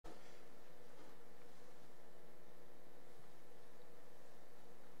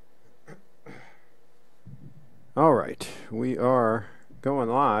right, we are going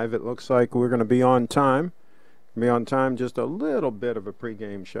live. It looks like we're going to be on time. Just a little bit of a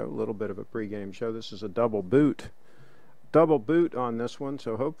pregame show. This is a double boot on this one,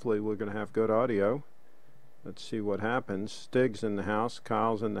 so hopefully we're going to have good audio. Let's see what happens. Stig's in the house,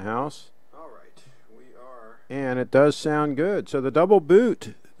 Kyle's in the house. All right, we are. And it does sound good. So the double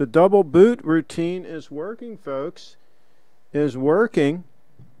boot routine is working, folks. Is working.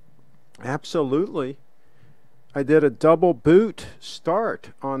 Absolutely. I did a double boot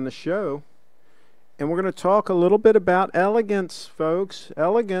start on the show, and we're going to talk a little bit about elegance, folks.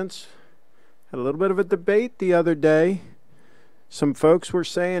 Elegance. Had a little bit of a debate the other day. Some folks were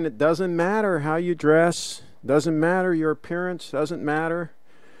saying it doesn't matter how you dress, doesn't matter your appearance, doesn't matter.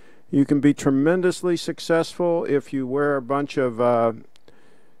 You can be tremendously successful if you wear a bunch of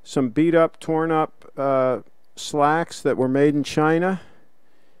some beat up, torn up slacks that were made in China,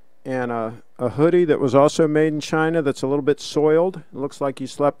 and a hoodie that was also made in China that's a little bit soiled. It looks like you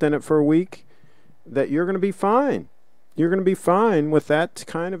slept in it for a week. That you're going to be fine. You're going to be fine with that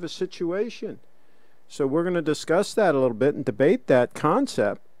kind of a situation. So we're going to discuss that a little bit and debate that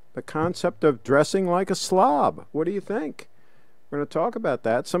concept, the concept of dressing like a slob. What do you think? We're going to talk about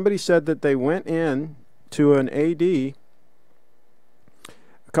that. Somebody said that they went in to an AD, a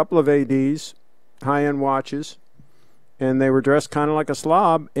couple of ADs, high-end watches, and they were dressed kind of like a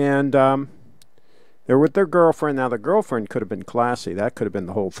slob, and they're with their girlfriend. Now, the girlfriend could have been classy. That could have been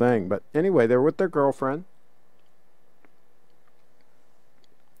the whole thing. But anyway, they're with their girlfriend.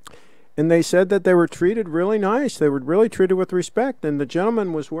 And they said that they were treated really nice. They were really treated with respect. And the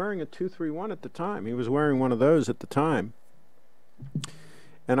gentleman was wearing a 231 at the time. He was wearing one of those at the time.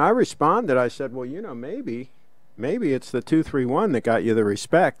 And I responded. I said, well, you know, maybe it's the 231 that got you the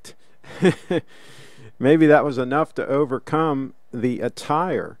respect. Maybe that was enough to overcome the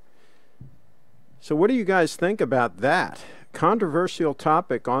attire. So what do you guys think about that? Controversial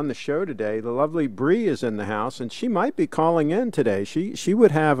topic on the show today. The lovely Bree is in the house, and she might be calling in today. She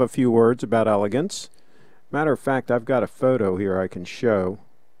would have a few words about elegance. Matter of fact, I've got a photo here I can show.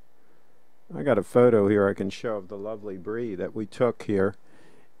 I got a photo here I can show of the lovely Bree that we took here.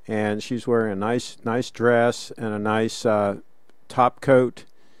 And she's wearing a nice dress and a nice top coat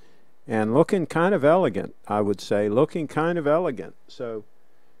and looking kind of elegant, I would say. Looking kind of elegant. So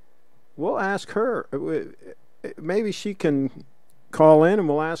we'll ask her. Maybe she can call in and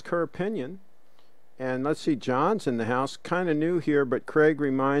we'll ask her opinion. And let's see, John's in the house. Kind of new here, but Craig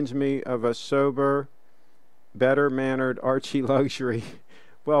reminds me of a sober, better-mannered Archie Luxury.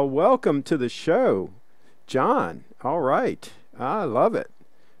 Well, welcome to the show, John. All right. I love it.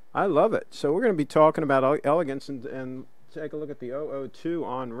 I love it. So we're going to be talking about elegance and take a look at the 002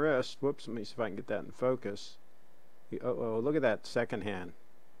 on wrist. Whoops, let me see if I can get that in focus. The 00, look at that second hand.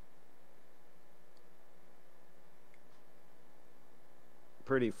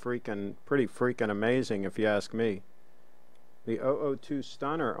 Pretty freaking amazing, if you ask me. The 002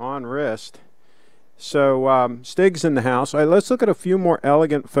 Stunner on wrist. So Stig's in the house. All right, let's look at a few more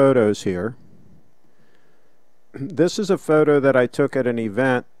elegant photos here. This is a photo that I took at an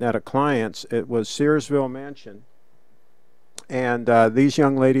event at a client's. It was Searsville Mansion, and these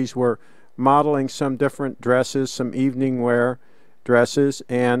young ladies were modeling some different dresses, some evening wear dresses,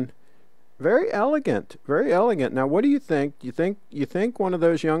 and very elegant, very elegant. Now, what do you think? You think one of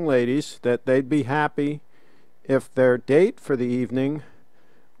those young ladies that they'd be happy if their date for the evening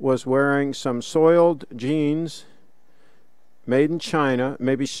was wearing some soiled jeans made in China,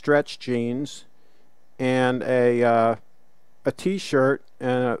 maybe stretch jeans, and a t-shirt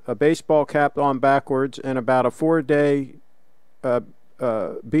and a baseball cap on backwards and about a 4-day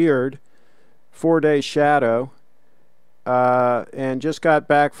beard, 4-day shadow, and just got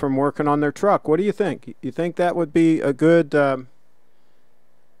back from working on their truck? What do you think? You think that would be a good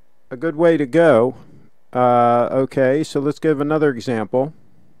way to go? Okay, so let's give another example.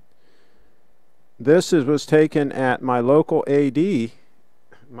 This was taken at my local AD,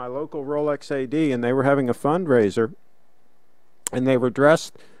 my local Rolex AD, and they were having a fundraiser, and they were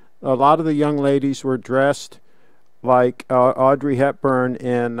dressed, a lot of the young ladies were dressed like Audrey Hepburn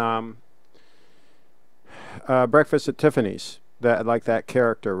in Breakfast at Tiffany's, like that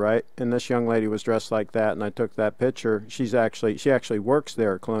character, right? And this young lady was dressed like that, and I took that picture. She actually works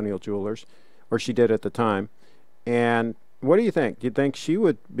there at Colonial Jewelers, or she did at the time. And what do you think? Do you think she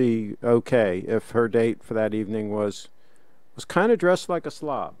would be okay if her date for that evening was kind of dressed like a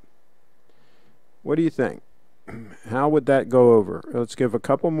slob? What do you think? How would that go over? Let's give a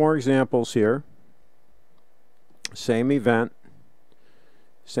couple more examples here. Same event,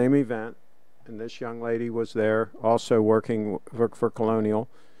 and this young lady was there also working for Colonial,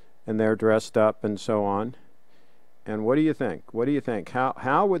 and they're dressed up and so on. And what do you think? What do you think?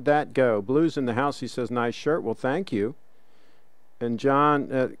 How would that go? Blue's in the house. He says, nice shirt. Well, thank you. And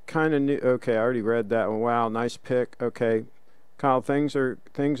John kind of knew. Okay, I already read that one. Wow, nice pick. Okay, Kyle, things are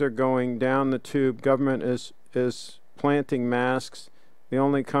going down the tube. Government is planting masks. The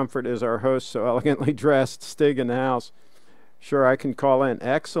only comfort is our host so elegantly dressed. Stig in the house. Sure, I can call in.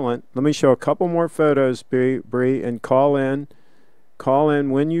 Excellent. Let me show a couple more photos, Bree, and call in. Call in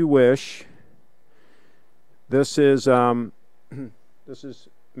when you wish. This is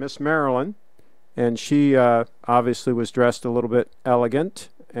Miss Marilyn, and she obviously was dressed a little bit elegant,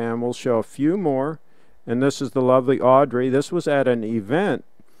 and we'll show a few more. And this is the lovely Audrey. This was at an event,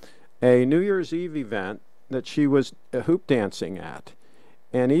 a New Year's Eve event that she was hoop dancing at.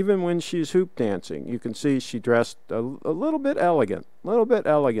 And even when she's hoop dancing, you can see she dressed a little bit elegant, a little bit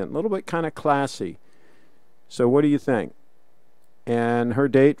kind of classy. So what do you think? And her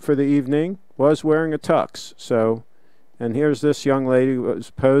date for the evening was wearing a tux. So, and here's this young lady who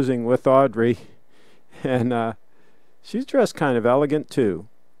was posing with Audrey, and she's dressed kind of elegant too.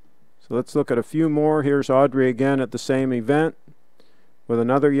 So let's look at a few more. Here's Audrey again at the same event with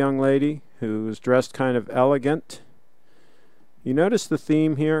another young lady who was dressed kind of elegant. You notice the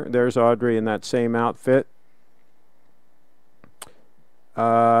theme here? There's Audrey in that same outfit.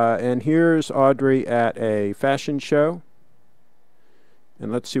 And here's Audrey at a fashion show.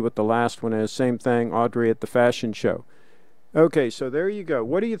 And let's see what the last one is. Same thing, Audrey at the fashion show. Okay, so there you go.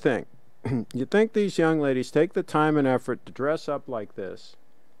 What do you think? You think these young ladies take the time and effort to dress up like this,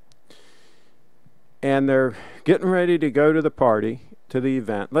 and they're getting ready to go to the party, to the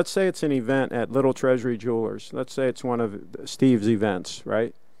event. Let's say it's an event at Little Treasury Jewelers. Let's say it's one of Steve's events,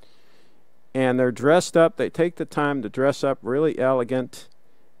 right? And they're dressed up. They take the time to dress up really elegant,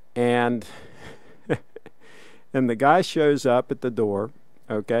 and and the guy shows up at the door,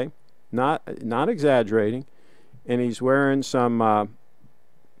 okay? Not exaggerating, and he's wearing some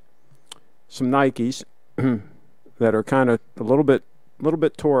Nikes that are kind of a little bit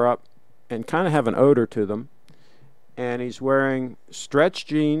tore up and kind of have an odor to them. And he's wearing stretch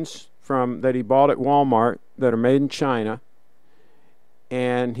jeans that he bought at Walmart that are made in China.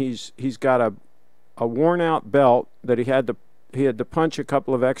 And he's got a worn out belt that he had to punch a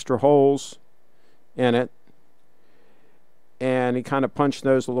couple of extra holes in it. And he kind of punched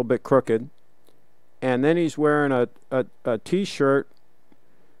those a little bit crooked. And then he's wearing a t-shirt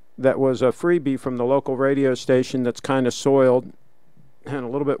that was a freebie from the local radio station that's kind of soiled and a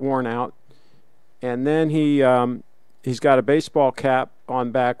little bit worn out. And then he's got a baseball cap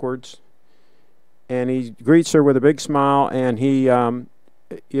on backwards, and he greets her with a big smile, and he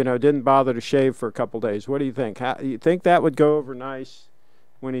didn't bother to shave for a couple days. What do you think? You think that would go over nice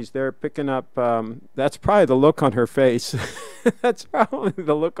when he's there picking up? That's probably the look on her face. That's probably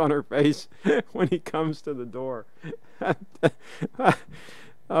the look on her face when he comes to the door.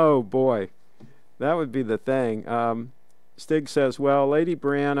 Oh boy, that would be the thing. Stig says, well, Lady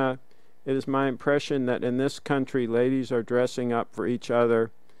Brianna, it is my impression that in this country ladies are dressing up for each other.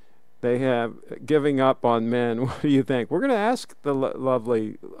 They have giving up on men. What do you think? We're going to ask the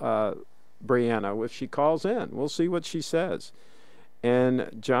lovely Brianna if she calls in. We'll see what she says. And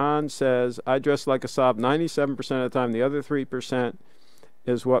John says, I dress like a sob 97% of the time. The other 3%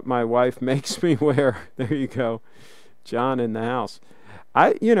 is what my wife makes me wear. There you go. John in the house.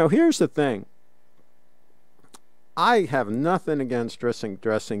 Here's the thing. I have nothing against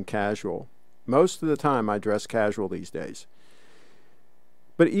dressing casual. Most of the time I dress casual these days.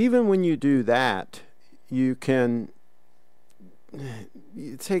 But even when you do that, you take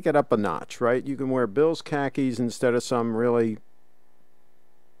it up a notch, right? You can wear Bill's khakis instead of some really,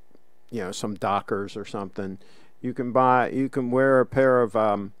 some Dockers or something. You can wear a pair of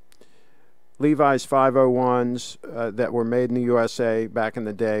Levi's 501s that were made in the USA back in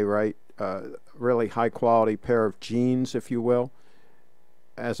the day, right? Really high quality pair of jeans, if you will,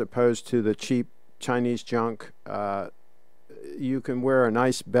 as opposed to the cheap Chinese junk. You can wear a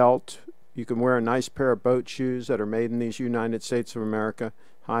nice belt. You can wear a nice pair of boat shoes that are made in these United States of America,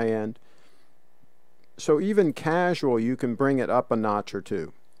 high end. So even casual, you can bring it up a notch or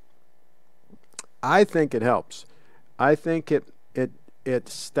two. I think it helps. I think it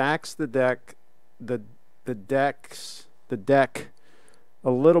stacks the deck a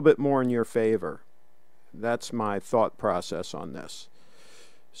little bit more in your favor. That's my thought process on this.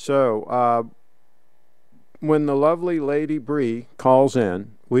 So when the lovely Lady Bree calls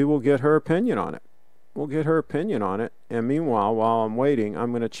in, we will get her opinion on it. We'll get her opinion on it. And meanwhile, while I'm waiting,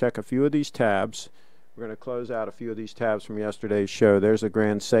 I'm going to check a few of these tabs. We're going to close out a few of these tabs from yesterday's show. There's a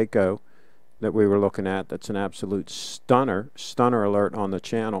Grand Seiko that we were looking at. That's an absolute stunner alert on the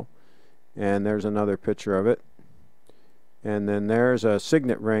channel. And there's another picture of it. And then there's a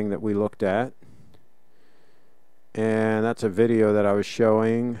signet ring that we looked at. And that's a video that I was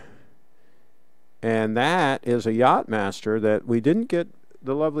showing. And that is a Yachtmaster that we didn't get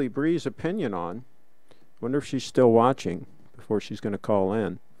the lovely Bree's opinion on. Wonder if she's still watching before she's going to call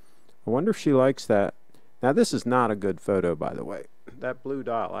in. I wonder if she likes that. Now, this is not a good photo, by the way. That blue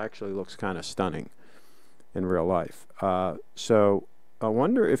dial actually looks kind of stunning in real life. So I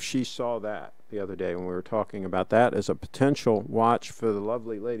wonder if she saw that the other day when we were talking about that as a potential watch for the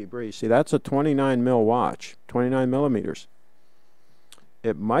lovely Lady Bree. See, that's a 29 mil watch, 29 millimeters.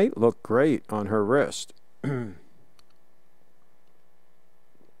 It might look great on her wrist.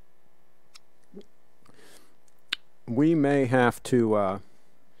 We may have to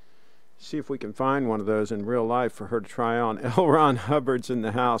see if we can find one of those in real life for her to try on. L. Ron Hubbard's in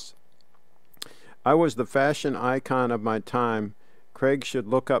the house. I was the fashion icon of my time. Craig should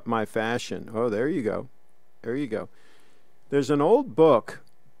look up my fashion. Oh, there you go. There you go. There's an old book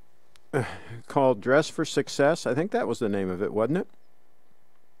called Dress for Success. I think that was the name of it, wasn't it?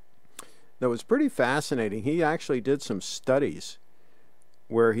 That was pretty fascinating. He actually did some studies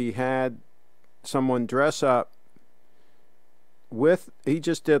where he had someone dress up with, he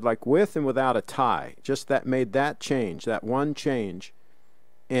just did like with and without a tie. Just that made that change, that one change.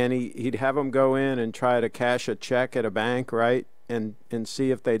 And he'd have them go in and try to cash a check at a bank, right? And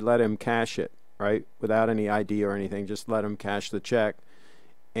see if they'd let him cash it, right? Without any ID or anything, just let him cash the check.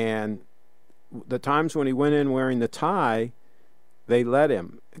 And the times when he went in wearing the tie, they let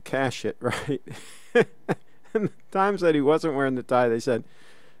him cash it, right? And the times that he wasn't wearing the tie, they said,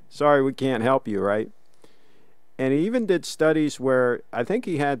 sorry, we can't help you, right? And he even did studies where I think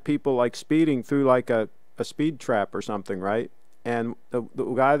he had people like speeding through like a speed trap or something, right? And the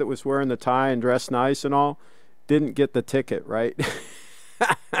guy that was wearing the tie and dressed nice and all didn't get the ticket, right?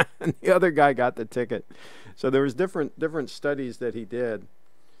 And the other guy got the ticket. So there was different studies that he did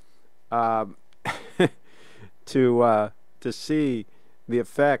to see the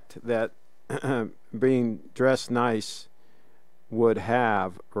effect that being dressed nice would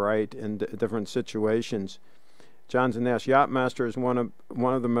have, right, in different situations. Johnson Nash Yachtmaster is one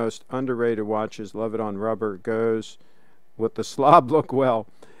of the most underrated watches. Love it on rubber. Goes with the slob look well.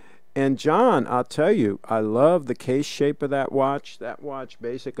 And John, I'll tell you, I love the case shape of that watch. That watch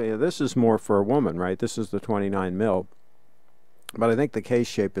basically, this is more for a woman, right? This is the 29 mil. But I think the case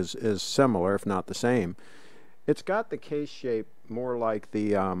shape is similar, if not the same. It's got the case shape more like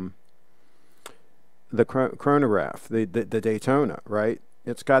the chronograph, the Daytona, right?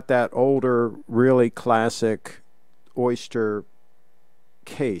 It's got that older, really classic oyster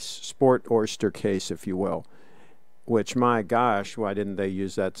case, sport oyster case, if you will. Which, my gosh, why didn't they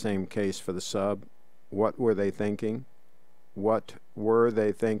use that same case for the sub? What were they thinking? What were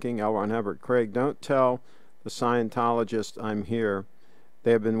they thinking? L. Ron Hubbard, Craig, don't tell the Scientologist I'm here.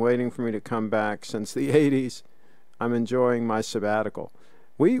 They have been waiting for me to come back since the 80s. I'm enjoying my sabbatical.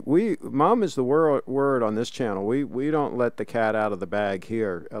 Mom is the word on this channel. We don't let the cat out of the bag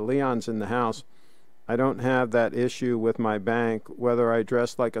here. Leon's in the house. I don't have that issue with my bank, whether I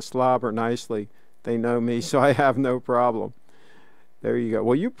dress like a slob or nicely. They know me, so I have no problem. There you go.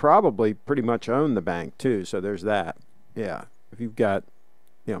 Well, you probably pretty much own the bank, too, so there's that. Yeah. If you've got,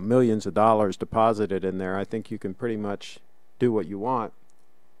 you know, millions of dollars deposited in there, I think you can pretty much do what you want.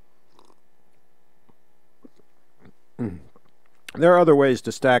 There are other ways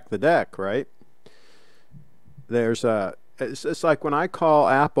to stack the deck, right? There's it's like when I call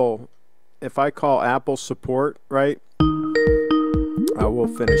Apple, if I call Apple support, right? We'll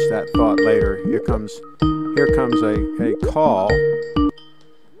finish that thought later. Here comes a call.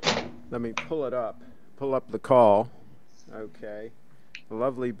 Let me pull it up. Pull up the call. Okay. The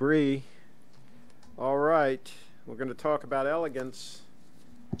lovely Bree. All right. We're going to talk about Elegance.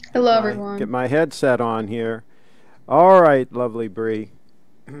 Hello, everyone. Get my headset on here. All right, lovely Bree.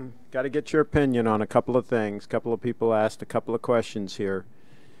 Got to get your opinion on a couple of things. A couple of people asked a couple of questions here.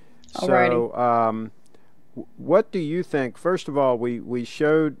 Alrighty. So, what do you think? First of all, we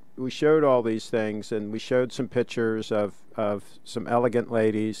showed all these things, and we showed some pictures of some elegant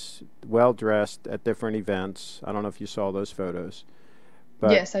ladies, well dressed at different events. I don't know if you saw those photos.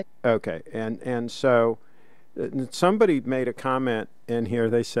 But, yes, I. Okay, and so somebody made a comment in here.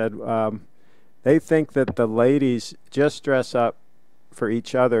 They said they think that the ladies just dress up for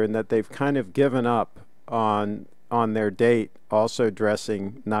each other, and that they've kind of given up on their date also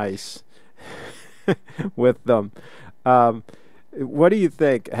dressing nice with them. What do you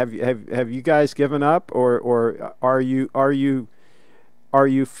think? Have you guys given up, or are you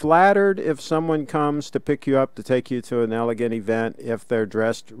flattered if someone comes to pick you up to take you to an elegant event if they're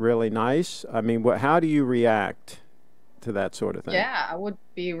dressed really nice? I mean, how do you react to that sort of thing? Yeah, I would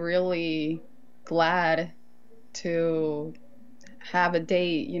be really glad to have a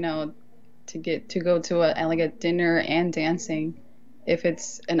date, to go to an elegant dinner and dancing, if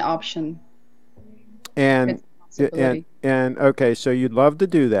it's an option. And It's a possibility. okay, so you'd love to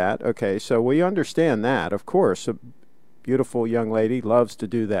do that. Okay, so we understand that, of course. A beautiful young lady loves to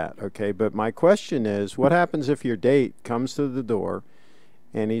do that. Okay, but my question is, what happens if your date comes to the door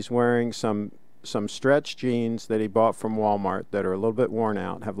and he's wearing some stretch jeans that he bought from Walmart that are a little bit worn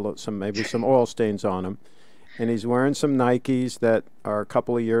out, have maybe some oil stains on them, and he's wearing some Nikes that are a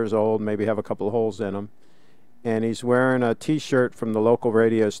couple of years old, maybe have a couple of holes in them, and he's wearing a T-shirt from the local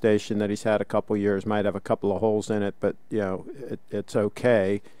radio station that he's had a couple of years, might have a couple of holes in it, but it's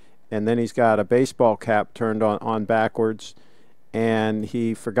okay. And then he's got a baseball cap turned on backwards, and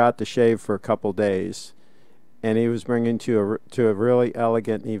he forgot to shave for a couple days, and he was bringing to a really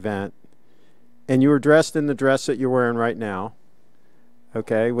elegant event, and you were dressed in the dress that you're wearing right now,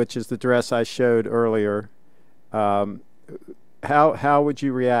 okay, which is the dress I showed earlier. How would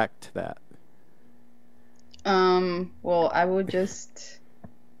you react to that? Well, I would just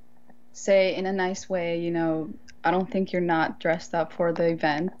say in a nice way, I don't think you're not dressed up for the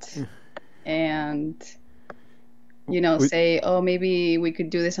event. And, say, oh, maybe we could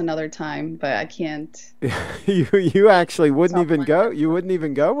do this another time, but I can't. You actually wouldn't Something even like go. that. You wouldn't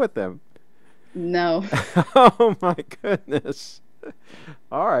even go with them. No. Oh my goodness.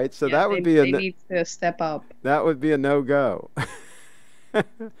 All right, so Yeah, that would they, be they need to step up. that would be a no-go.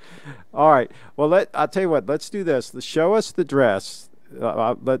 All right. Well, I'll tell you what. Let's do this. Show us the dress.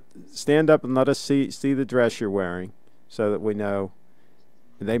 Stand up and let us see the dress you're wearing, so that we know.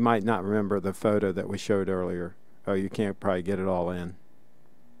 They might not remember the photo that we showed earlier. Oh, you can't probably get it all in.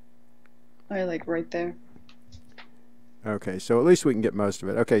 I like right there. Okay, so at least we can get most of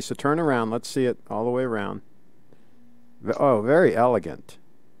it. Okay, so turn around. Let's see it all the way around. Oh, very elegant.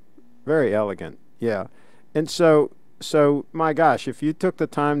 Very elegant. Yeah. And so my gosh, if you took the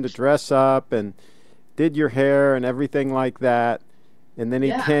time to dress up and did your hair and everything like that, and then he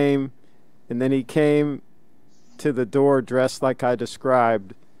Yeah. came to the door dressed like I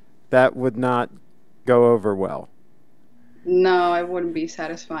described, that would not go over well. No, I wouldn't be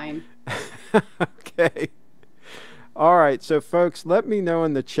satisfying. Okay. All right, so folks, let me know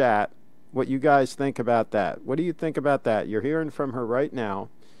in the chat what you guys think about that. What do you think about that? You're hearing from her right now.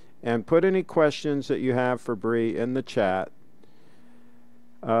 And put any questions that you have for Bree in the chat.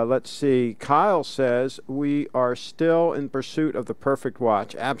 Let's see. Kyle says, we are still in pursuit of the perfect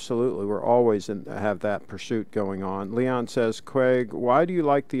watch. Absolutely. We're always have that pursuit going on. Leon says, Craig, why do you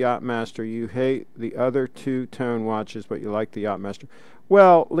like the Yachtmaster? You hate the other two-tone watches, but you like the Yachtmaster.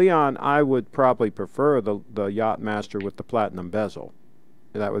 Well, Leon, I would probably prefer the Yachtmaster with the platinum bezel.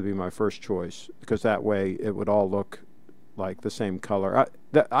 That would be my first choice, because that way it would all look like the same color.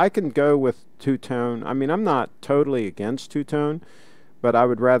 I can go with two-tone. I mean, I'm not totally against two-tone, but I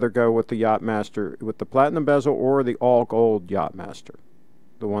would rather go with the Yachtmaster with the platinum bezel or the all-gold Yachtmaster,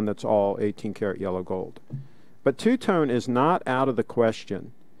 the one that's all 18-karat yellow gold. But two-tone is not out of the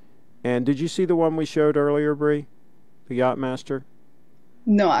question. And did you see the one we showed earlier, Bree? The Yachtmaster?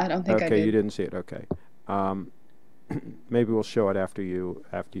 No, I don't think I Okay, did. you didn't see it. Okay. Maybe we'll show it after you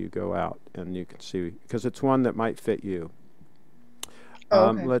go out, and you can see, because it's one that might fit you. Oh,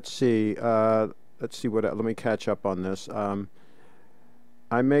 okay. Let's see what. Let me catch up on this.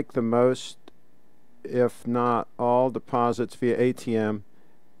 I make the most, if not all, deposits via ATM.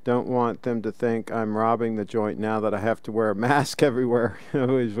 Don't want them to think I'm robbing the joint now that I have to wear a mask everywhere.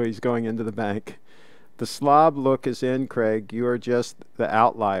 He's going into the bank. The slob look is in, Craig. You are just the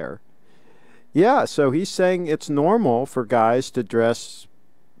outlier. Yeah, so he's saying it's normal for guys to dress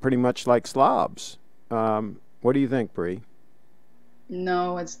pretty much like slobs. What do you think, Bree?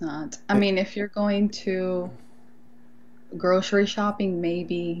 No, it's not. I mean, if you're going to grocery shopping,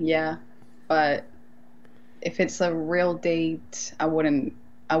 maybe, yeah. But if it's a real date, I wouldn't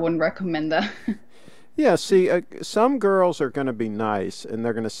recommend that. Yeah, see, some girls are going to be nice, and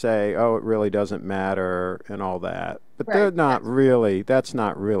they're going to say, oh, it really doesn't matter, and all that. But they're Right. not really, that's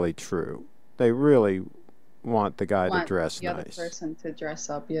not really true. They really want the guy to Want dress the other nice. person to dress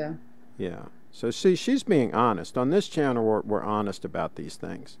up, yeah. Yeah. So, see, she's being honest. On this channel, we're honest about these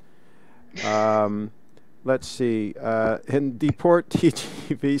things. Let's see. And Deport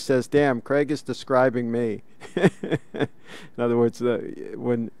TGV says, damn, Craig is describing me. In other words,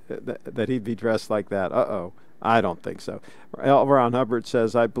 that he'd be dressed like that. Uh-oh. I don't think so. Elron Hubbard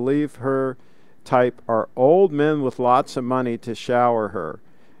says, I believe her type are old men with lots of money to shower her.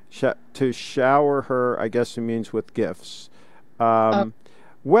 To shower her, I guess it means with gifts.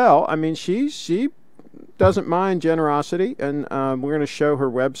 Well, I mean, she doesn't mind generosity, and we're going to show her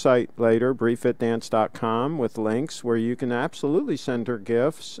website later, briefitdance.com, with links where you can absolutely send her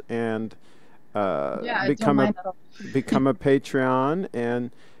gifts and Yeah, I don't become a mind at all. become a Patreon,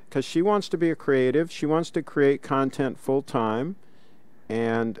 and because she wants to be a creative, she wants to create content full time,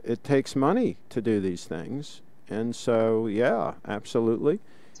 and it takes money to do these things. And so, yeah, absolutely.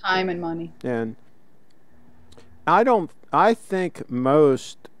 Time and money. And I think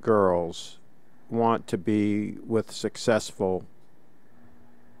most girls want to be with successful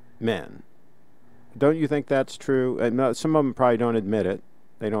men. Don't you think that's true? And some of them probably don't admit it.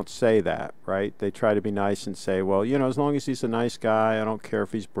 They don't say that, right? They try to be nice and say, well, as long as he's a nice guy, I don't care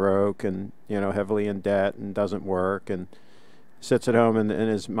if he's broke and, heavily in debt and doesn't work and sits at home in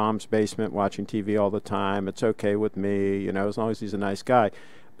his mom's basement watching TV all the time. It's okay with me, as long as he's a nice guy.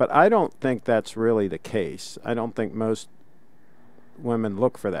 But I don't think that's really the case. I don't think most women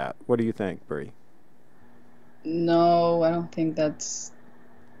look for that. What do you think, Bree? No, I don't think that's.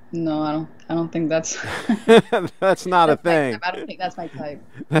 No, I don't think that's. That's not a That's my thing. type. I don't think that's my type.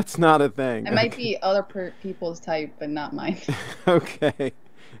 That's not a thing. It might be other people's type, but not mine. Okay.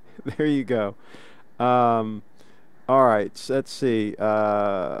 There you go. All right. So let's see. In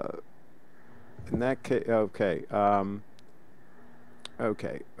that case, okay.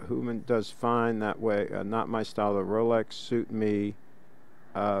 Okay. Human does fine that way. Not my style. The Rolex suit me.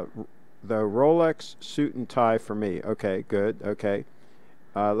 The Rolex suit and tie for me. Okay. Good. Okay.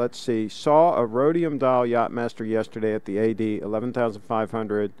 Let's see. Saw a rhodium dial Yachtmaster yesterday at the AD,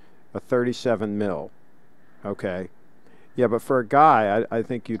 11,500, a 37 mil. Okay. Yeah, but for a guy, I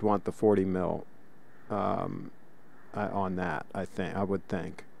think you'd want the 40 mil on that, I would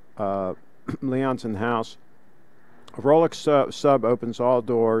think. Leon's in the house. A Rolex sub opens all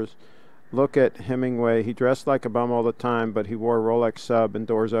doors. Look at Hemingway. He dressed like a bum all the time, but he wore a Rolex sub and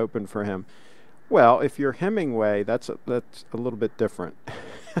doors open for him. Well, if you're Hemingway, that's a little bit different,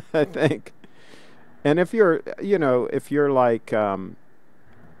 I think. And if you're like in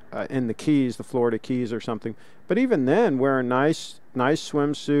the Keys, the Florida Keys or something, but even then, wear a nice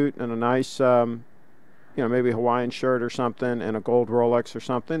swimsuit and a nice, maybe Hawaiian shirt or something and a gold Rolex or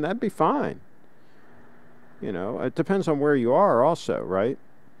something, that'd be fine. It depends on where you are also, right?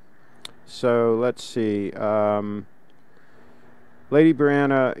 So let's see. Lady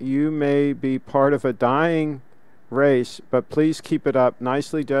Brianna, you may be part of a dying race, but please keep it up.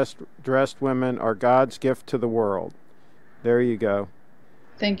 Nicely dressed women are God's gift to the world. There you go.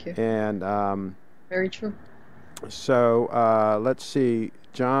 Thank you. And Very true. so let's see.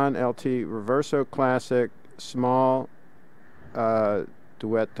 John LT Reverso Classic Small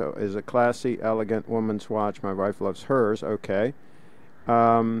Duetto is a classy, elegant woman's watch. My wife loves hers. Okay.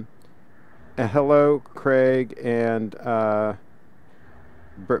 Hello, Craig and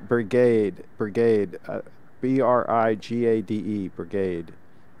Brigade, Brigade, Brigade.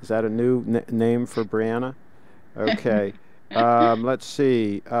 Is that a new name for Brianna? Okay. Let's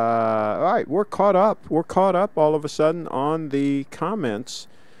see. All right, we're caught up. We're caught up all of a sudden on the comments.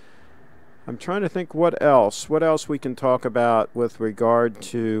 I'm trying to think what else we can talk about with regard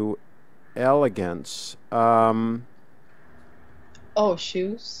to elegance. Oh,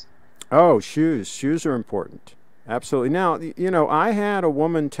 shoes. Oh, shoes. Shoes are important. Absolutely. Now, I had a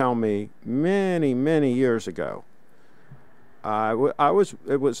woman tell me many, many years ago. I was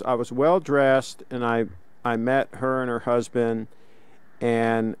well dressed, and I met her and her husband,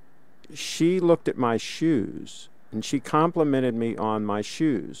 and she looked at my shoes, and she complimented me on my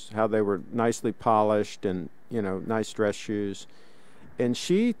shoes, how they were nicely polished and, nice dress shoes. And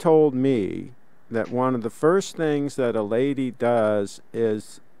she told me that one of the first things that a lady does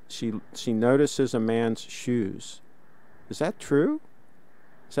is she notices a man's shoes. Is that true?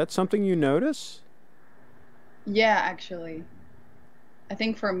 Is that something you notice? Yeah, actually. I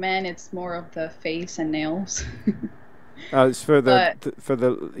think for men it's more of the face and nails. It's for the but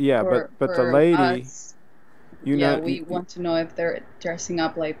the lady, us, you yeah, know, we want to know if they're dressing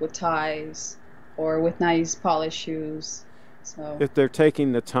up like with ties or with nice polished shoes. So if they're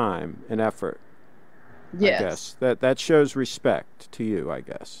taking the time and effort. yes, I guess that shows respect to you, I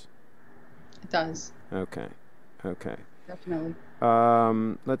guess. it does. Okay. Definitely.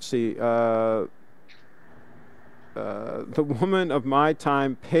 Let's see. The woman of my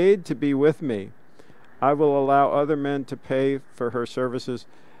time paid to be with me. I will allow other men to pay for her services.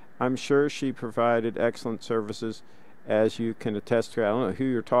 I'm sure she provided excellent services, as you can attest to. I don't know who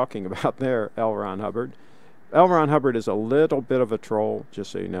you're talking about there, L. Ron Hubbard. L. Ron Hubbard is a little bit of a troll,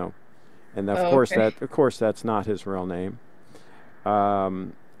 just so you know. And of course that's not his real name.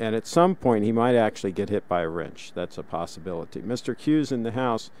 And at some point he might actually get hit by a wrench. That's a possibility. Mr. Q's in the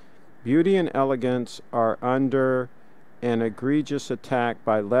house. Beauty and elegance are under an egregious attack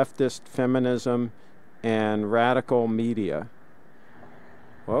by leftist feminism and radical media.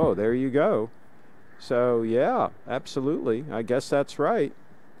 Oh, there you go. So, yeah, absolutely. I guess that's right.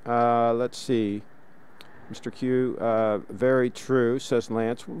 Let's see. Mr. Q, very true, says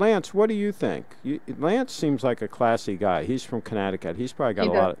Lance. Lance, what do you think? Lance seems like a classy guy. He's from Connecticut. He's probably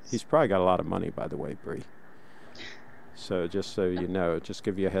got he's probably got a lot of money, by the way, Bree. So just so you know, just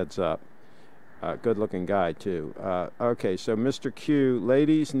give you a heads up. Good-looking guy too. Okay, so Mr. Q,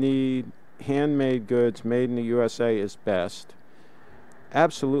 ladies need handmade goods made in the USA is best.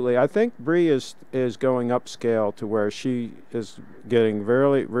 Absolutely. I think Bree is going upscale to where she is getting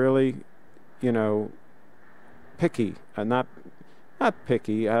really, you know, picky. Not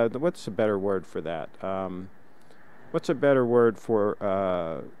picky. What's a better word for that? What's a better word for?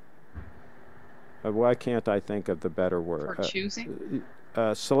 Why can't I think of the better word? For choosing.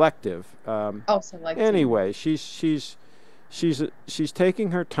 Selective. Selective. Anyway, she's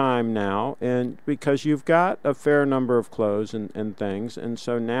taking her time now, and because you've got a fair number of clothes and things, and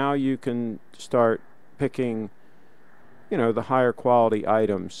so now you can start picking, you know, the higher quality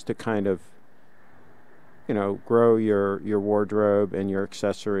items to kind of, you know, grow your wardrobe and your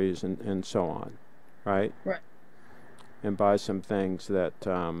accessories and so on, right? Right. And buy some things that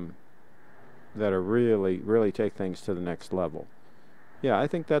that are really take things to the next level. Yeah, I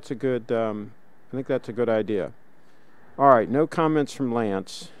think that's a good idea. All right, no comments from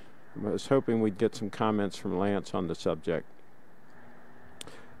Lance. I was hoping we'd get some comments from Lance on the subject.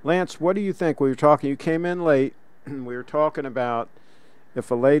 Lance, what do you think? We were talking, you came in late, we were talking about if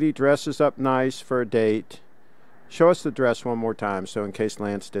a lady dresses up nice for a date. Show us the dress one more time, so in case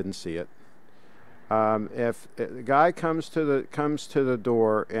Lance didn't see it. If the guy comes to the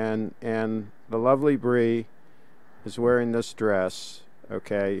door and the lovely Bree is wearing this dress,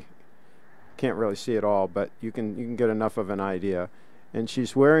 okay, can't really see it all, but you can get enough of an idea, and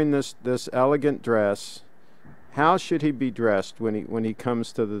she's wearing this elegant dress. How should he be dressed when he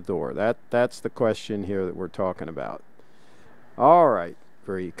comes to the door? That's the question here that we're talking about. All right,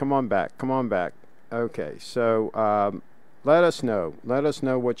 Bree, come on back. Okay, so let us know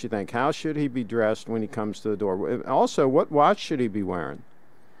what you think. How should he be dressed when he comes to the door? Also, what watch should he be wearing?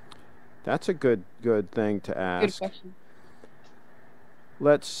 That's a good thing to ask. Good question.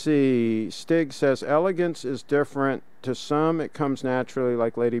 Let's see. Stig says elegance is different. To some, it comes naturally,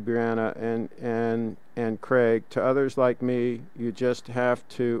 like Lady Brianna and Craig. To others, like me, you just have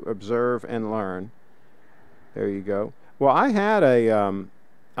to observe and learn. There you go. Well, I had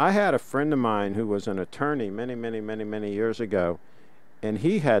a friend of mine who was an attorney many years ago, and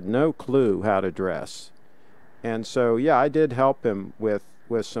he had no clue how to dress. And so, yeah, I did help him with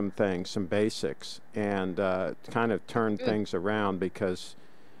some things, some basics, and kind of turned things around because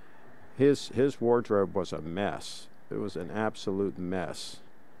his wardrobe was a mess. It was an absolute mess.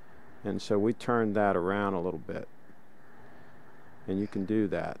 And so we turned that around a little bit. And you can do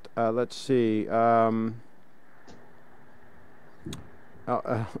that. Let's see.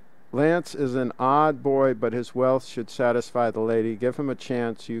 Lance is an odd boy, but his wealth should satisfy the lady. Give him a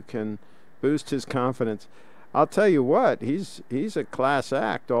chance. You can boost his confidence. I'll tell you what, he's a class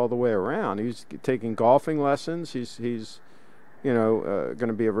act all the way around. He's taking golfing lessons. He's you know, going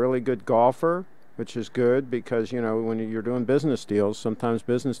to be a really good golfer, which is good because, you know, when you're doing business deals, sometimes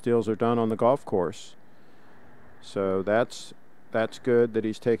business deals are done on the golf course. So that's good that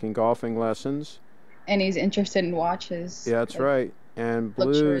he's taking golfing lessons. And he's interested in watches. Yeah, that's right. And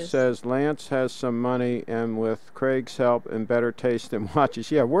Blue says Lance has some money, and with Craig's help and better taste in watches.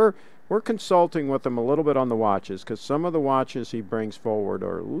 Yeah, we're consulting with him a little bit on the watches because some of the watches he brings forward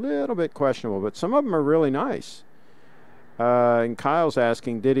are a little bit questionable, but some of them are really nice. And Kyle's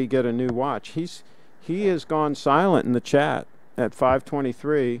asking, did he get a new watch? He has gone silent in the chat at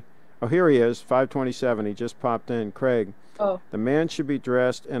 5:23. Oh, here he is, 5:27. He just popped in. Craig. Oh. The man should be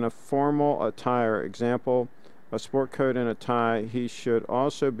dressed in a formal attire. Example, a sport coat and a tie. He should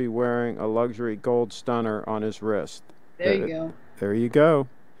also be wearing a luxury gold stunner on his wrist. There you go. There you go.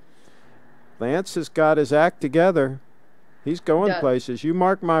 Lance has got his act together. He's going places. You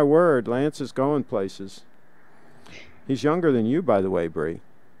mark my word, Lance is going places. He's younger than you, by the way, Bree.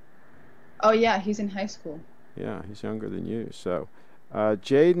 Oh, yeah, he's in high school. Yeah, he's younger than you. So,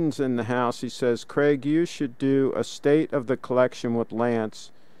 Jaden's in the house. He says, Craig, you should do a state of the collection with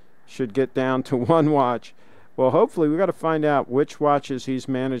Lance. Should get down to one watch. Well, hopefully we got to find out which watches he's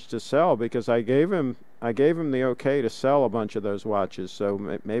managed to sell because I gave him the okay to sell a bunch of those watches.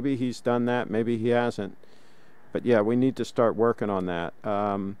 So maybe he's done that, maybe he hasn't. But yeah, we need to start working on that.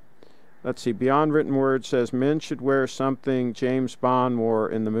 Let's see. Beyond Written Word says men should wear something James Bond wore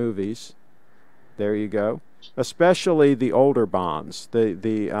in the movies. There you go. Especially the older Bonds.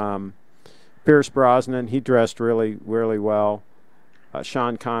 The Pierce Brosnan, he dressed really, really well.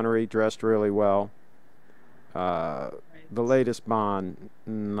 Sean Connery dressed really well. The latest Bond,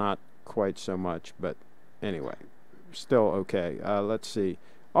 not quite so much, but anyway, still okay. Let's see.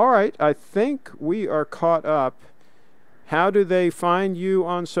 All right, I think we are caught up. How do they find you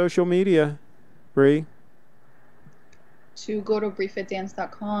on social media, Bree? To go to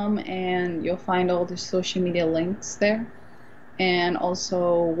briefitdance.com and you'll find all the social media links there, and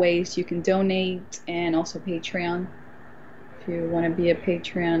also ways you can donate, and also Patreon if you want to be a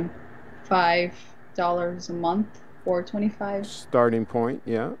Patreon. $5 a month or $25 starting point.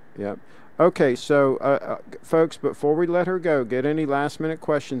 Yeah. Okay, so folks, before we let her go, get any last minute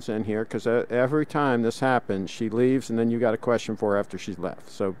questions in here, because every time this happens, she leaves and then you got a question for her after she's left.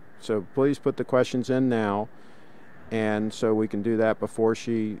 So please put the questions in now, and so we can do that before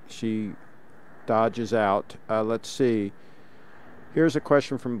she dodges out. Let's see. Here's a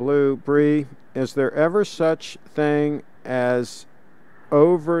question from Blue. Bree, is there ever such thing as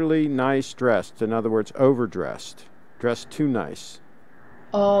overly nice dressed? In other words, overdressed, dressed too nice?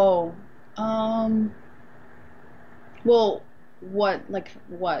 Oh, well, what, like,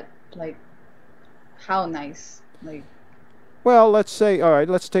 how nice? Like, well, let's say, all right,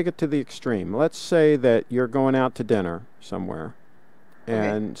 let's take it to the extreme. Let's say that you're going out to dinner somewhere,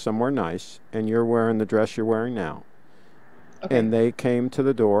 and somewhere nice, and you're wearing the dress you're wearing now. Okay. And they came to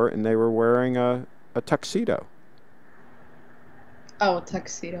the door and they were wearing a tuxedo. Oh, a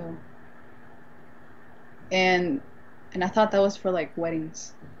tuxedo. And I thought that was for like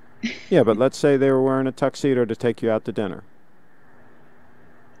weddings. Yeah, but let's say they were wearing a tuxedo to take you out to dinner.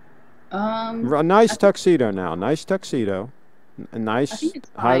 A nice tuxedo now, nice tuxedo, a nice,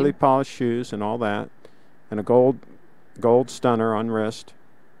 highly polished shoes and all that, and a gold stunner on wrist.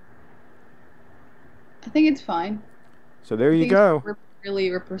 I think it's fine. So there you go. It's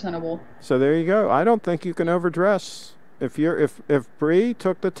really representable. So there you go. I don't think you can overdress. If Bree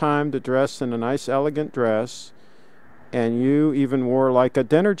took the time to dress in a nice, elegant dress, and you even wore like a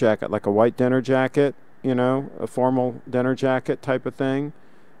dinner jacket, like a white dinner jacket, you know, a formal dinner jacket type of thing,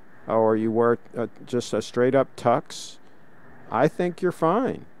 or you wear just a straight up tux, I think you're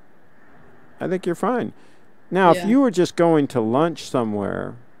fine. I think you're fine. Now, if you were just going to lunch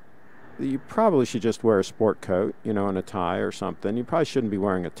somewhere, you probably should just wear a sport coat, you know, and a tie or something. You probably shouldn't be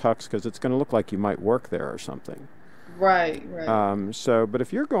wearing a tux because it's going to look like you might work there or something. Right. But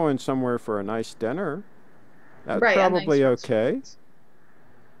if you're going somewhere for a nice dinner, that's probably okay.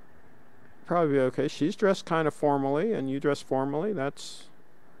 Probably okay. She's dressed kind of formally, and you dress formally. That's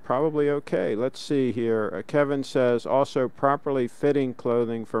probably okay. Let's see here. Kevin says, also properly fitting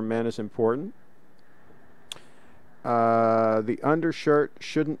clothing for men is important. The undershirt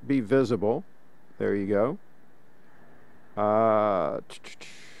shouldn't be visible. There you go.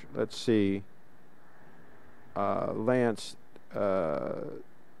 Let's see. Lance,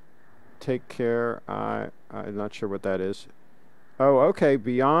 take care. I'm not sure what that is. Oh, okay.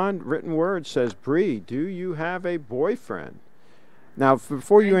 Beyond Written Word says, Bree, do you have a boyfriend? Now,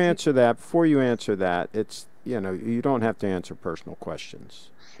 before you answer that, it's, you know, you don't have to answer personal questions,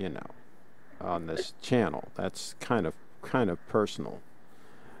 you know, on this channel. That's kind of personal.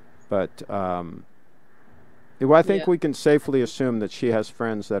 But I think we can safely assume that she has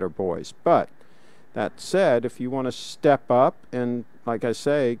friends that are boys. But that said, if you want to step up and, like I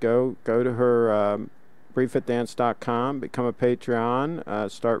say, go to her briefitdance.com, become a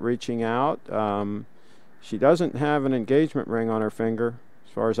Patreon, start reaching out. She doesn't have an engagement ring on her finger,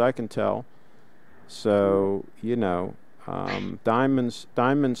 as far as I can tell. So, you know, diamonds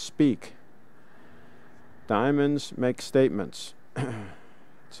speak. Diamonds make statements.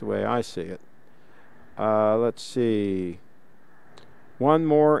 That's the way I see it. Let's see. One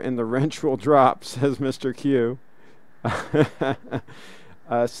more and the wrench will drop, says Mr. Q.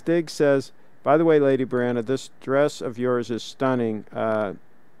 Stig says, by the way, Lady Brianna, this dress of yours is stunning.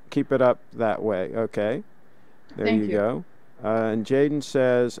 Keep it up that way. Okay. There you go. And Jaden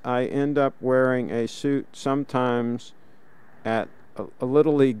says, I end up wearing a suit sometimes at a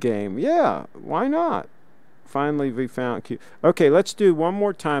Little League game. Yeah, why not? Finally, we found cute. Okay, let's do one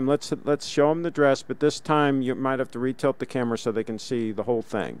more time. Let's show them the dress, but this time you might have to retilt the camera so they can see the whole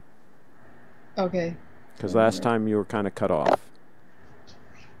thing. Okay. Because last time you were kind of cut off.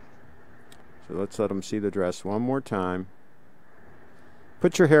 So let's let them see the dress one more time.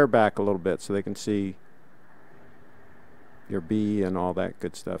 Put your hair back a little bit so they can see your B and all that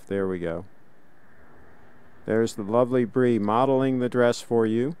good stuff. There we go. There's the lovely Bree modeling the dress for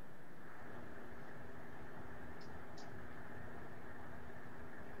you.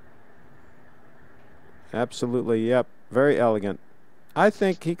 Absolutely, yep. Very elegant. I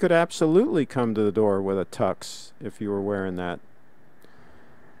think he could absolutely come to the door with a tux if you were wearing that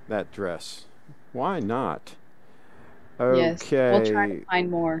dress. Why not? Yes, we'll try to Okay.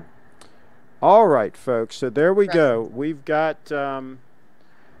 find more. All right, folks. So there we Dresses. go. We've got, I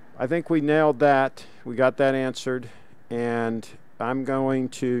think we nailed that. We got that answered. And I'm going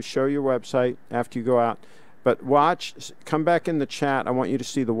to show your website after you go out. But watch, come back in the chat. I want you to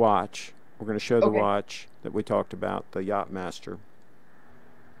see the watch. We're going to show the Okay. watch that we talked about, the Yachtmaster.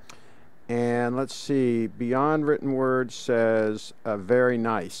 And let's see, Beyond Written Words says, very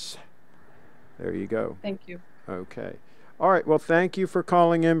nice. There you go. Thank you. Okay. All right. Well, thank you for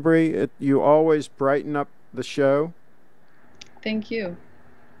calling in, Bree. You always brighten up the show. Thank you.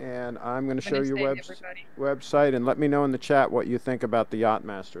 And I'm going to Have a show nice your day, everybody. website, and let me know in the chat what you think about the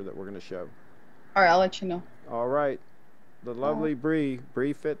Yachtmaster that we're going to show. All right, I'll let you know. All right. The lovely Bree,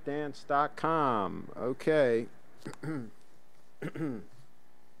 BreeFitDance.com. Okay.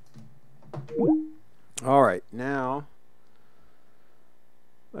 All right. Now,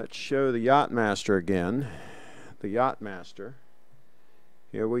 let's show the Yachtmaster again. The Yachtmaster.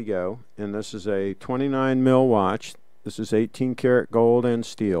 Here we go. And this is a 29 mil watch. This is 18 karat gold and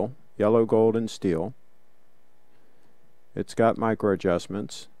steel, yellow gold and steel. It's got micro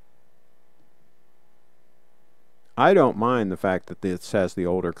adjustments. I don't mind the fact that this has the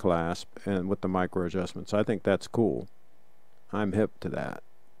older clasp and with the micro adjustments. I think that's cool. I'm hip to that.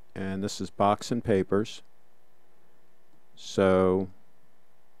 And this is box and papers. So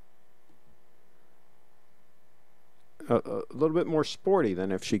a little bit more sporty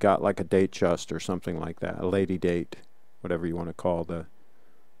than if she got like a date just or something like that, a lady date, whatever you want to call the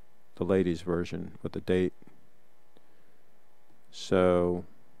ladies version with the date. So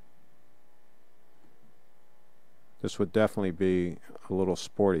this would definitely be a little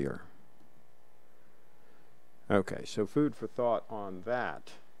sportier. Okay, so food for thought on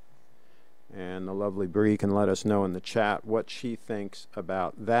that. And the lovely Bree can let us know in the chat what she thinks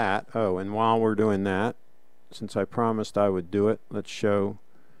about that. Oh, and while we're doing that, since I promised I would do it, let's show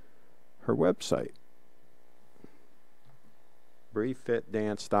her website.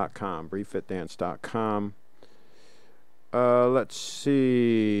 BreeFitDance.com. BreeFitDance.com. Let's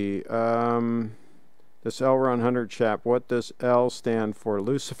see. This L Run 100 chap, what does L stand for?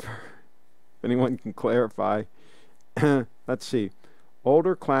 Lucifer? If anyone can clarify. Let's see.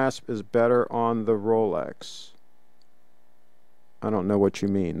 Older clasp is better on the Rolex. I don't know what you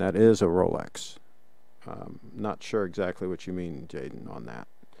mean. That is a Rolex. Not sure exactly what you mean, Jaden, on that.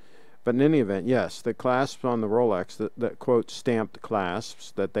 But in any event, yes, the clasps on the Rolex, that quote stamped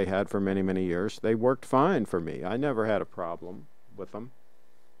clasps that they had for many, many years, they worked fine for me. I never had a problem with them.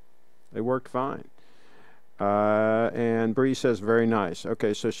 They worked fine. And Bree says, very nice.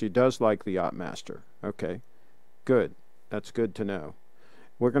 Okay, so she does like the Yachtmaster. Okay, good. That's good to know.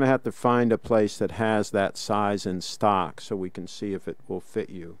 We're going to have to find a place that has that size in stock so we can see if it will fit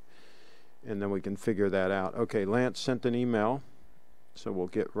you. And then we can figure that out. Okay, Lance sent an email, so we'll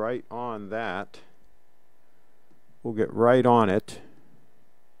get right on that. We'll get right on it.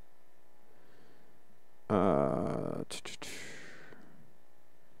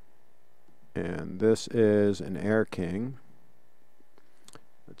 And this is an Air King.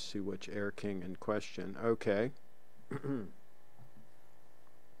 Let's see which Air King in question. Okay.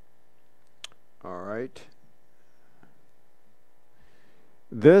 All right.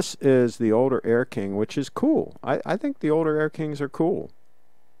 This is the older Air King, which is cool. I think the older Air Kings are cool.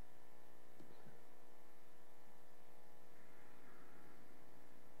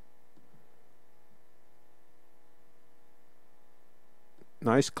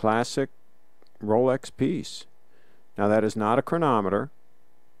 Nice classic Rolex piece. Now that is not a chronometer,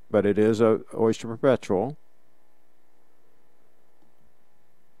 but it is a Oyster Perpetual.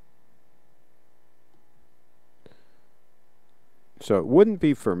 So it wouldn't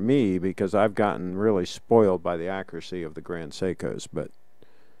be for me because I've gotten really spoiled by the accuracy of the Grand Seikos, but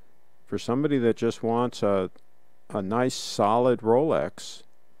for somebody that just wants a nice solid Rolex,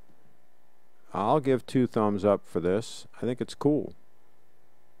 I'll give 2 thumbs up for this. I think it's cool.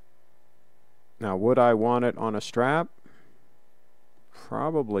 Now, would I want it on a strap?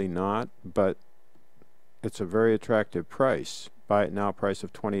 Probably not, but it's a very attractive price. Buy it now, price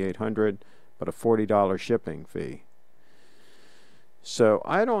of $2,800, but a $40 shipping fee. So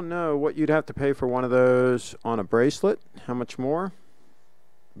I don't know what you'd have to pay for one of those on a bracelet, how much more,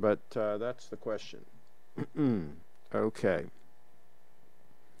 but that's the question. Okay.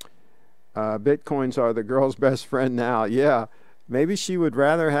 Bitcoins are the girl's best friend now. Yeah, maybe she would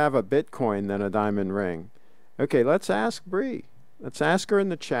rather have a Bitcoin than a diamond ring. Okay, let's ask Bree. Let's ask her in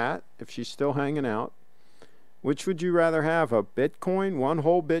the chat if she's still hanging out. Which would you rather have, a Bitcoin, one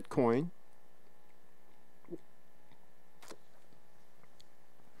whole Bitcoin,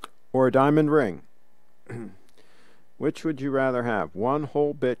 or a diamond ring? Which would you rather have, one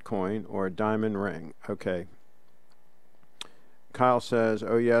whole Bitcoin or a diamond ring? Okay. Kyle says,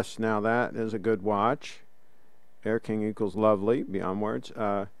 oh yes, now that is a good watch. Air King equals lovely, beyond words.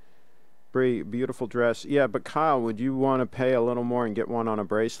 Bree, beautiful dress. Yeah, but Kyle, would you want to pay a little more and get one on a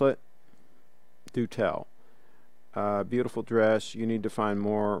bracelet? Do tell. Beautiful dress. You need to find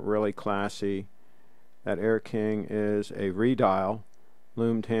more, really classy. That Air King is a redial.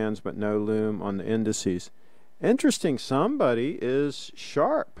 Loomed hands, but no loom on the indices. Interesting. Somebody is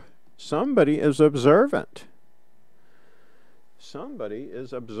sharp. Somebody is observant. Somebody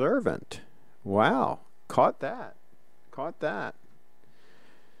is observant. Wow. Caught that. Caught that.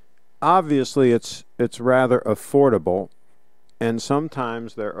 Obviously, it's rather affordable, and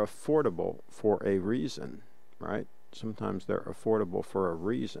sometimes they're affordable for a reason, right? Sometimes they're affordable for a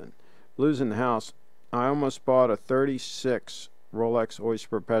reason. Blues in the house. I almost bought a 36 Rolex Oyster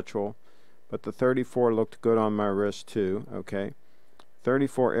Perpetual, but the 34 looked good on my wrist too. Okay.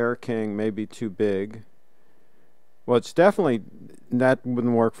 34 Air King may be too big. Well, it's definitely, that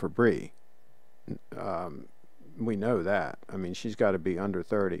wouldn't work for Bree. We know that. I mean, she's got to be under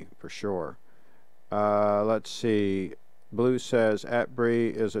 30 for sure. Let's see. Blue says, at Bree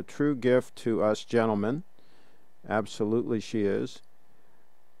is a true gift to us gentlemen. Absolutely she is.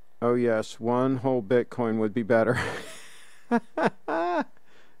 Oh yes, one whole Bitcoin would be better.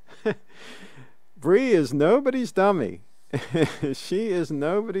 Bree is nobody's dummy. She is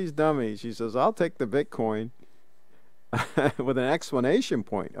nobody's dummy. She says, I'll take the Bitcoin with an exclamation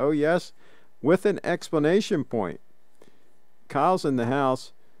point. Oh yes, with an exclamation point. Kyle's in the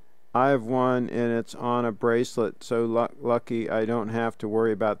house. I have one and it's on a bracelet, so lucky I don't have to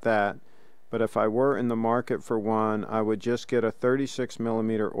worry about that. But if I were in the market for one, I would just get a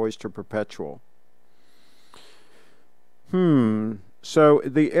 36mm Oyster Perpetual. So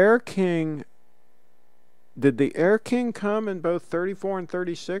the Air King, did the Air King come in both 34 and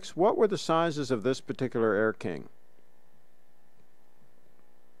 36? What were the sizes of this particular Air King?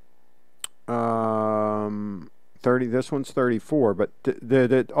 30. This one's 34, but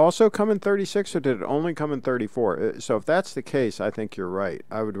did it also come in 36, or did it only come in 34? So if that's the case, I think you're right.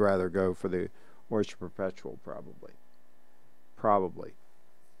 I would rather go for the Oyster Perpetual, probably. Probably.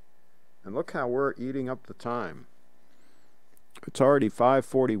 And look how we're eating up the time. It's already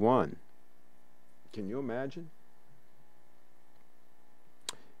 5:41. Can you imagine?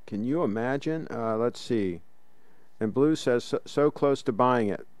 Can you imagine? Let's see. And Blue says, so close to buying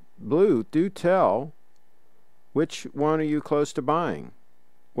it. Blue, do tell. Which one are you close to buying?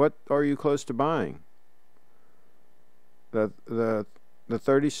 What are you close to buying? The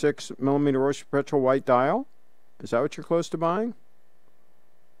 36mm Oyster Perpetual white dial? Is that what you're close to buying?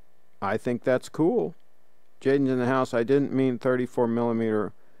 I think that's cool. Jaden's in the house. I didn't mean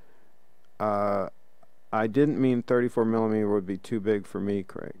 34mm. I didn't mean 34mm would be too big for me,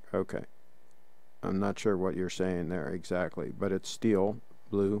 Craig. Okay. I'm not sure what you're saying there exactly, but it's steel,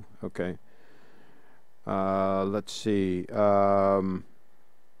 blue. Okay. Let's see.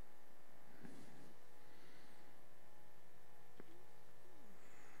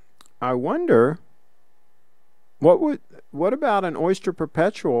 I wonder what about an Oyster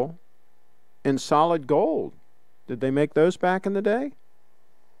Perpetual in solid gold? Did they make those back in the day?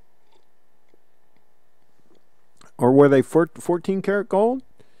 Or were they 14 karat gold?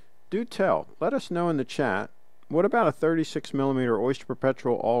 Do tell. Let us know in the chat. What about a 36mm Oyster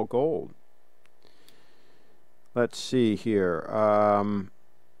Perpetual all gold? Let's see here.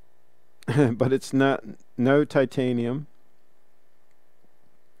 But it's no titanium.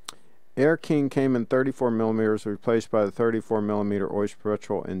 Air King came in 34mm, replaced by the 34mm Oyster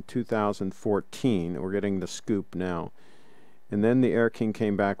Perpetual in 2014. We're getting the scoop now. And then the Air King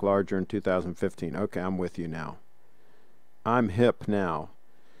came back larger in 2015. Okay, I'm with you now. I'm hip now.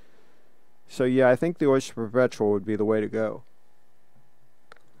 So yeah, I think the Oyster Perpetual would be the way to go.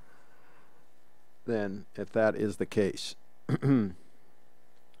 Then, if that is the case. So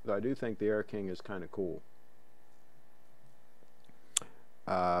I do think the Air King is kind of cool.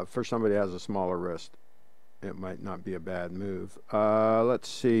 For somebody who has a smaller wrist, it might not be a bad move. Let's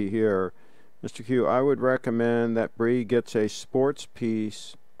see here. Mr. Q, I would recommend that Bree gets a sports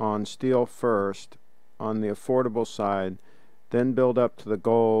piece on steel first, on the affordable side, then build up to the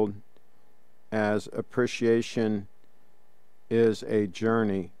gold, as appreciation is a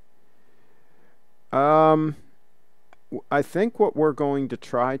journey. I think what we're going to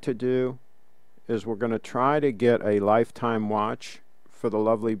try to do is we're going to try to get a lifetime watch for the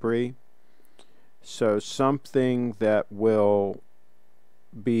lovely Bree. So something that will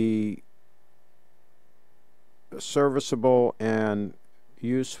be serviceable and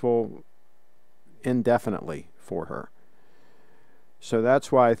useful indefinitely for her. So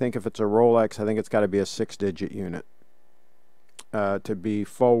that's why I think if it's a Rolex, I think it's got to be a 6-digit unit to be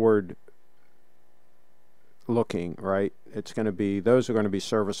forward looking, right? It's going to be, those are going to be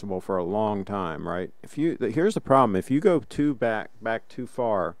serviceable for a long time, right? If you, here's the problem: if you go back too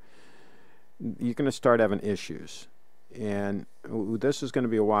far, you're going to start having issues. And this is going to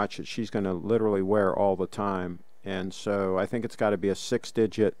be a watch that she's going to literally wear all the time, and so I think it's got to be a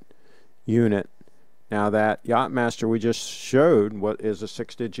 6-digit unit. Now that Yachtmaster we just showed what is a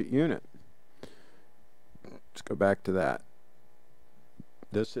 6-digit unit. Let's go back to that.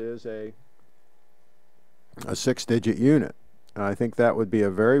 This is a 6-digit unit. I think that would be a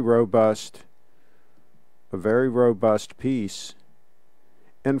very robust piece.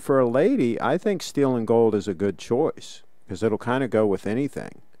 And for a lady, I think steel and gold is a good choice because it'll kind of go with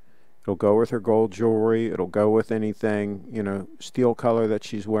anything. It'll go with her gold jewelry. It'll go with anything, you know, steel color that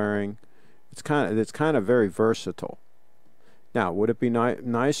she's wearing. It's kind of very versatile. Now, would it be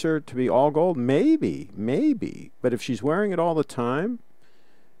nicer to be all gold? Maybe. But if she's wearing it all the time,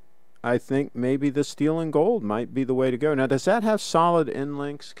 I think maybe the steel and gold might be the way to go. Now, does that have solid end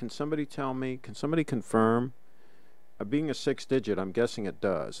links? Can somebody tell me? Can somebody confirm? Being a 6-digit, I'm guessing it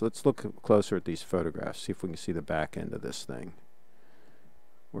does. Let's look closer at these photographs, see if we can see the back end of this thing.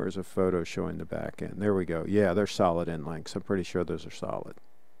 Where's a photo showing the back end? There we go. Yeah, they're solid end links. I'm pretty sure those are solid.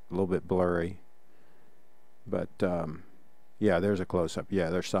 A little bit blurry. But, yeah, there's a close-up.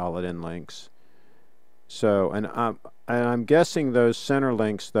 Yeah, they're solid end links. So, and I'm guessing those center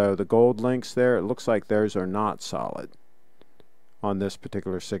links, though, the gold links there, it looks like those are not solid on this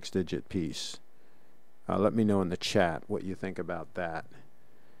particular 6-digit piece. Let me know in the chat what you think about that.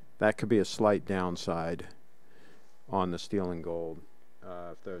 That could be a slight downside on the steel and gold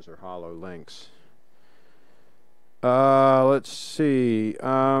if those are hollow links. Let's see.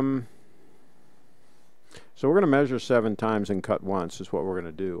 So we're going to measure 7 times and cut once is what we're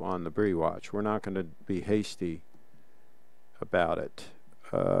going to do on the Brie watch. We're not going to be hasty about it.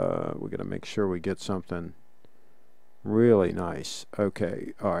 We're going to make sure we get something really nice.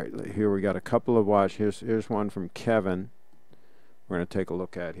 Okay, all right, here we got a couple of watches. Here's one from Kevin we're going to take a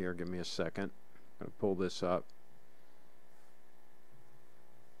look at here. Give me a second. I'm going to pull this up.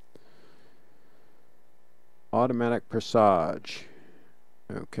 Automatic Presage.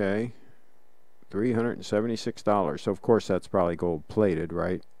 Okay, $376. So of course that's probably gold plated,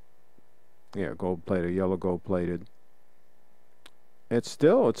 right? Yeah, gold plated, yellow gold plated. It's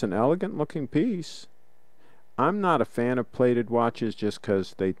an elegant looking piece. I'm not a fan of plated watches just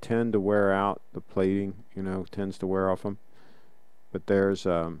because they tend to wear out. The plating, you know, tends to wear off them. But there's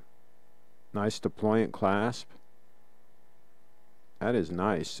a nice deployant clasp. That is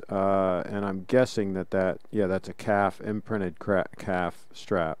nice. And I'm guessing yeah, that's a calf, imprinted calf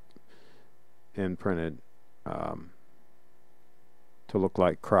strap. Imprinted to look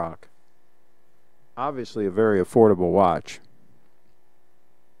like croc. Obviously a very affordable watch.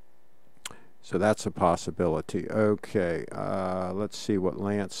 So that's a possibility. Okay, let's see what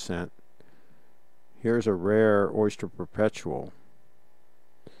Lance sent. Here's a rare Oyster Perpetual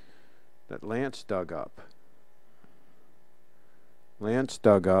that Lance dug up. Lance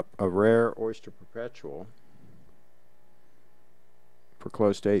dug up a rare Oyster Perpetual for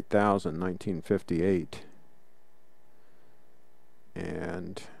close to $8,000, 1958.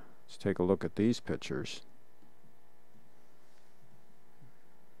 And let's take a look at these pictures.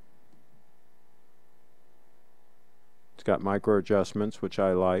 It's got micro adjustments, which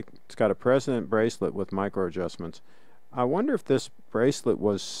I like. It's got a President bracelet with micro adjustments. I wonder if this bracelet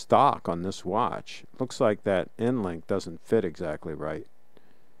was stock on this watch. Looks like that end link doesn't fit exactly right.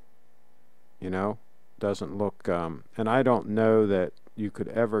 You know, doesn't look, and I don't know that you could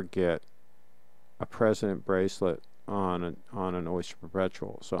ever get a President bracelet on an Oyster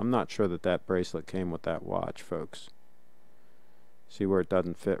Perpetual. So I'm not sure that that bracelet came with that watch, folks. See where it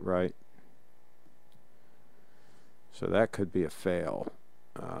doesn't fit right? So that could be a fail.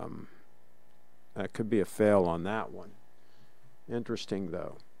 That could be a fail on that one. Interesting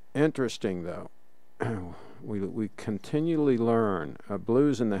though. Interesting though. we continually learn.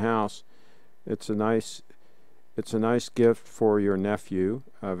 Blues in the house. It's a nice gift for your nephew.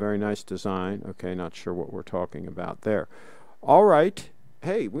 A very nice design. Okay, not sure what we're talking about there. All right.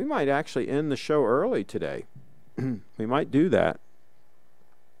 Hey, we might actually end the show early today. We might do that.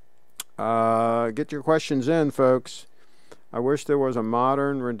 Get your questions in, folks. I wish there was a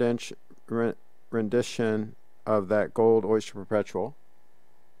modern rendition of that gold Oyster Perpetual.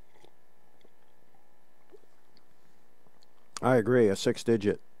 I agree. A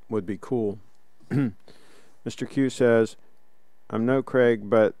 6-digit would be cool. Mr. Q says, I'm no Craig,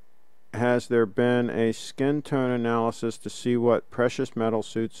 but has there been a skin tone analysis to see what precious metal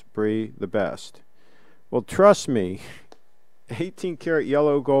suits Bree the best? Well, trust me, 18 karat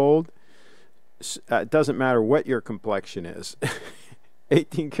yellow gold, it doesn't matter what your complexion is.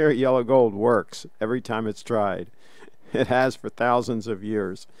 18 karat yellow gold works every time it's tried. It has for thousands of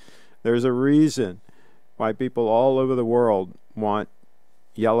years. There's a reason why people all over the world want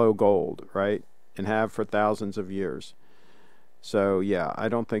yellow gold, right? And have for thousands of years. So yeah, I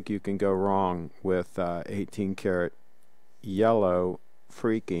don't think you can go wrong with 18 karat yellow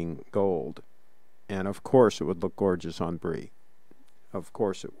freaking gold. And of course it would look gorgeous on Bree. Of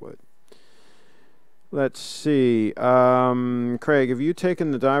course it would. Let's see. Craig, have you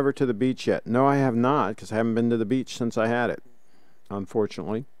taken the diver to the beach yet? No, I have not, because I haven't been to the beach since I had it.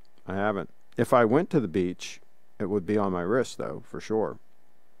 Unfortunately, I haven't. If I went to the beach, it would be on my wrist, though, for sure.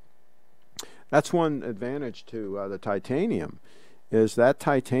 That's one advantage to the titanium, is that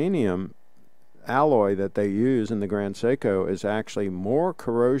titanium alloy that they use in the Grand Seiko is actually more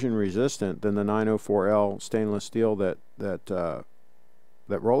corrosion resistant than the 904L stainless steel that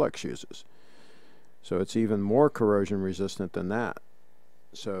Rolex uses. So it's even more corrosion resistant than that.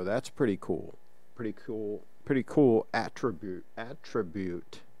 So that's pretty cool. Pretty cool attribute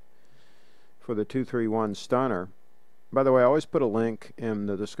for the 231 Stunner. By the way, I always put a link in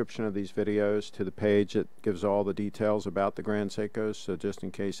the description of these videos to the page that gives all the details about the Grand Seikos, so just in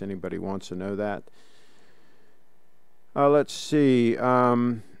case anybody wants to know that. Let's see.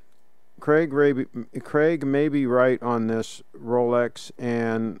 Craig may be right on this Rolex,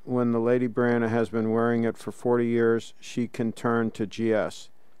 and when the Lady Brianna has been wearing it for 40 years, she can turn to GS.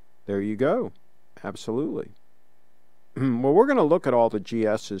 There you go. Absolutely. Well, we're going to look at all the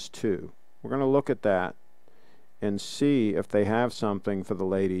GSs too. We're going to look at that and see if they have something for the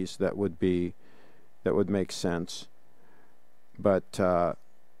ladies that would make sense. But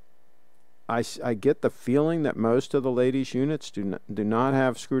I get the feeling that most of the ladies' units do not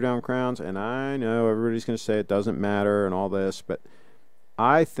have screw-down crowns, and I know everybody's going to say it doesn't matter and all this, but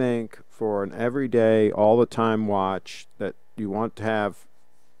I think for an everyday, all-the-time watch that you want to have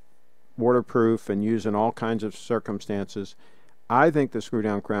waterproof and use in all kinds of circumstances, I think the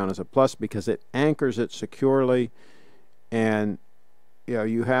screw-down crown is a plus because it anchors it securely, and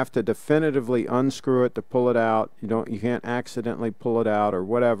you have to definitively unscrew it to pull it out. You can't accidentally pull it out or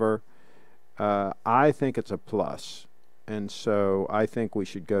whatever. I think it's a plus, and so I think we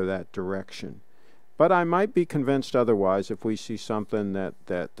should go that direction. But I might be convinced otherwise if we see something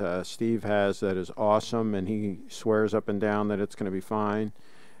that Steve has that is awesome and he swears up and down that it's going to be fine.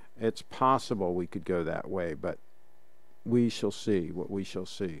 It's possible we could go that way, but we shall see what we shall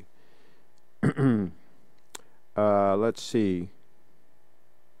see. Let's see.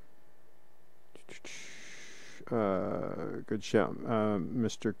 Good shout.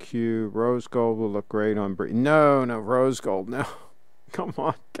 Mr. Q, rose gold will look great on Bree. No, rose gold, no. Come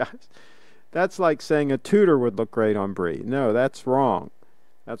on, guys. That's like saying a Tudor would look great on Bree. No, that's wrong.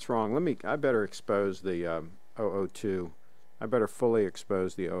 That's wrong. I better expose the 002. I better fully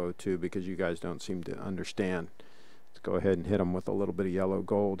expose the 002 because you guys don't seem to understand. Let's go ahead and hit them with a little bit of yellow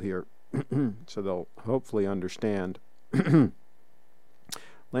gold here so they'll hopefully understand.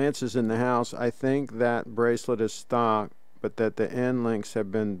 Lance is in the house. I think that bracelet is stock, but that the end links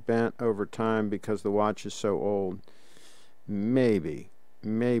have been bent over time because the watch is so old. Maybe,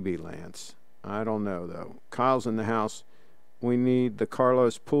 Lance. I don't know, though. Kyle's in the house. We need the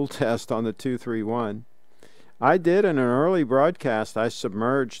Carlos pool test on the 231. I did in an early broadcast. I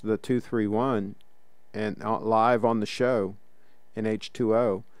submerged the 231 and live on the show in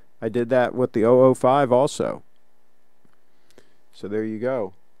H2O. I did that with the 005 also. So there you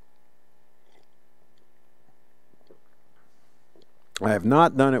go. I have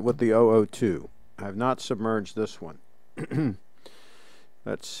not done it with the 002. I have not submerged this one.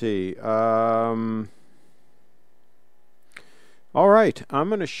 Let's see. All right, I'm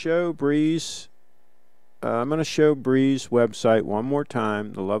going to show Bree's. I'm going to show Bree's website one more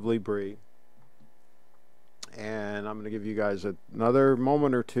time, the lovely Bree. And I'm going to give you guys another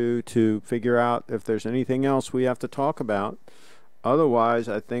moment or two to figure out if there's anything else we have to talk about. Otherwise,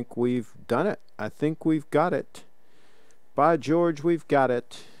 I think we've done it. I think we've got it. By George, we've got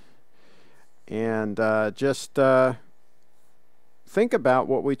it. And just think about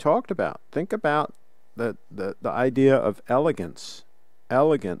what we talked about. Think about the idea of elegance.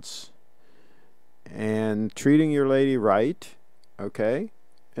 And treating your lady right, okay?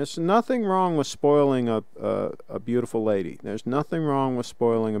 There's nothing wrong with spoiling a beautiful lady. There's nothing wrong with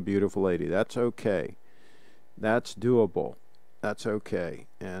spoiling a beautiful lady. That's okay. That's doable. That's okay.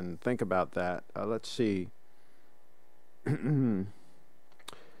 And think about that. Let's see. Cheetown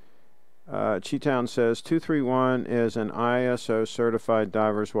says 231 is an ISO certified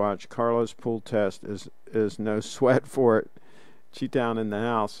diver's watch. Carla's pool test is no sweat for it. Cheetown in the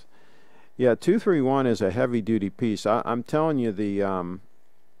house. Yeah, 231 is a heavy duty piece. I'm telling you, the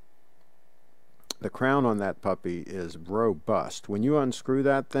crown on that puppy is robust. When you unscrew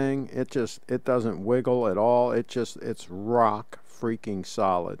that thing, it doesn't wiggle at all. It's rock freaking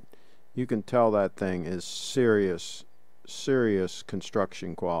solid. You can tell that thing is serious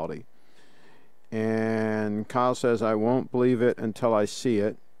construction quality. And Kyle says, I won't believe it until I see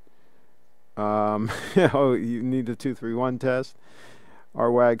it. Oh, you need the 231 test?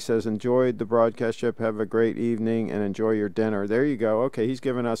 Our Wag says, enjoyed the broadcast ship. Have a great evening and enjoy your dinner. There you go. Okay, he's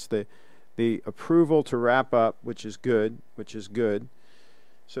given us the approval to wrap up, which is good.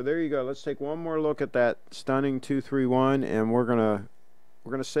 So there you go. Let's take one more look at that stunning 231, and we're gonna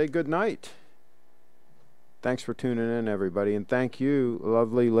say good night. Thanks for tuning in, everybody, and thank you,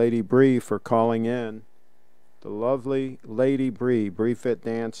 lovely Lady Bree, for calling in. The lovely Lady Bree,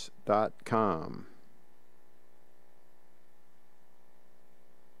 BreeFitDance.com.